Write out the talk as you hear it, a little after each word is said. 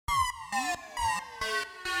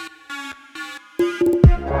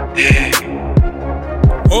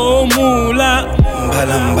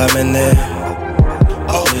Kalamba mene.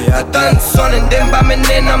 Oh, I dance son and then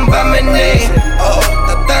bamene, I'm bamene. Oh,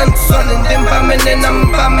 I dance son and then bamene,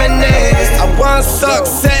 I'm bamene. I want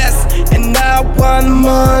success and I want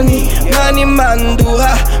money. Money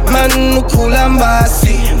mandura, manu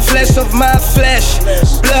kulambasi. Flesh of my flesh,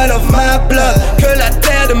 blood of my blood. Que la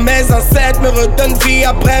terre de mes ancêtres me redonne vie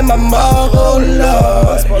après ma mort, oh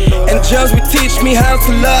Lord. Angels will teach me how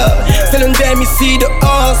to love. C'est l'undem ici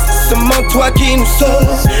dehors, c'est seulement toi qui nous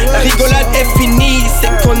sauve. La rigolade est finie,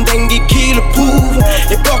 c'est Kondengi qui le prouve.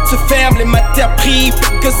 Les portes se ferment, les matières privent,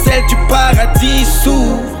 que celle du paradis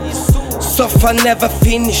s'ouvre. Suffer never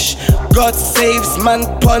finish, God saves, man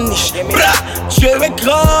punish. Bra, Dieu est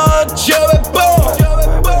grand, Dieu est bon.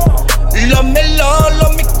 L'homme est lent,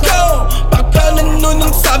 l'homme est con. Pardonne-nous, nous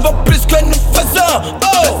ne savons plus que nous faisons.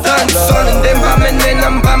 Oh, Tanson and then bamene,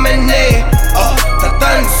 I'm bamene. Oh,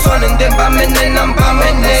 Tanson and then bamene, I'm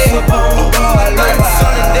bamene. Oh,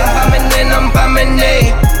 Tanson and then bamene, I'm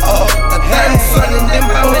bamene. Oh, Tanson and then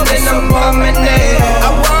bamene, I'm bamene. I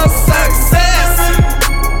want success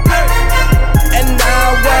and I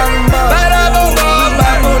want more. Barabongo,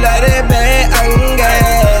 babula rebe ange.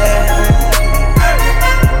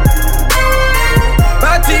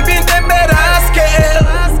 Bati binte beraske.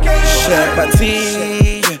 Chère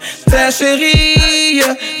patrie, ta chérie,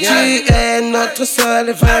 tu es notre seul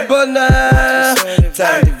et vrai bonheur. Ta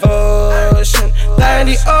devotion, ta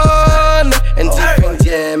the honor, and deep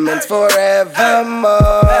endearment forevermore.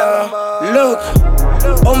 Look,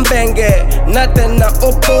 Ombenge, Natana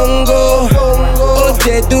Opongo,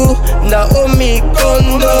 Ojedu, Naomi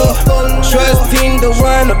Kondo. Trust in the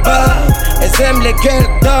one above, as aime les cœurs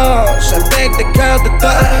d'ange, avec des cœurs de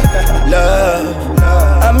terre. Love,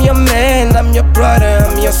 I'm your man, I'm your brother,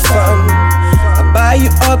 I'm your son. I buy you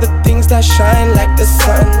all the things that shine like the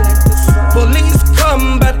sun. Police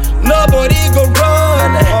come but nobody go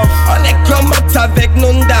run. On est comme avec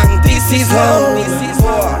Nundang, this is home.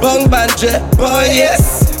 Bang Banje, boy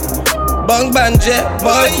yes. Bang Banje,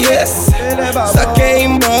 boy yes. Ça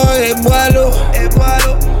game boy et boileau.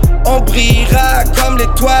 On brillera comme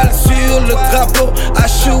l'étoile sur le drapeau.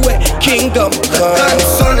 Ashoué, Kingdom Come.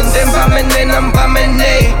 Tanson and then bamene, I'm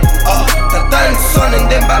bamene. Oh, Tanson and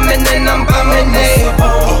then bamene, I'm bamene.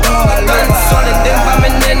 Oh, Tanson and then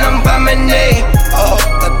bamene, I'm bamene. Oh,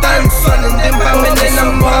 Tanson and then bamene,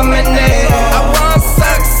 I'm bamene. I want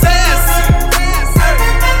success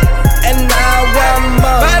and I want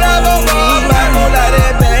more. Barabongo, babula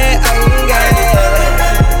rebe ange.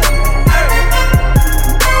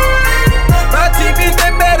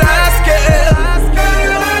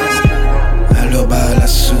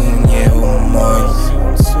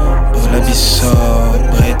 Olabiso,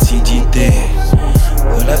 Bretidide,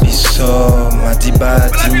 Olabiso, Madiba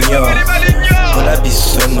Digno,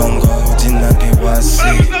 Olabiso Nongo, Dinage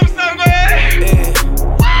Wasi.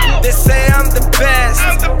 They say I'm the best,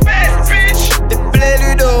 bitch. They play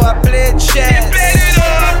Ludo, I play chess.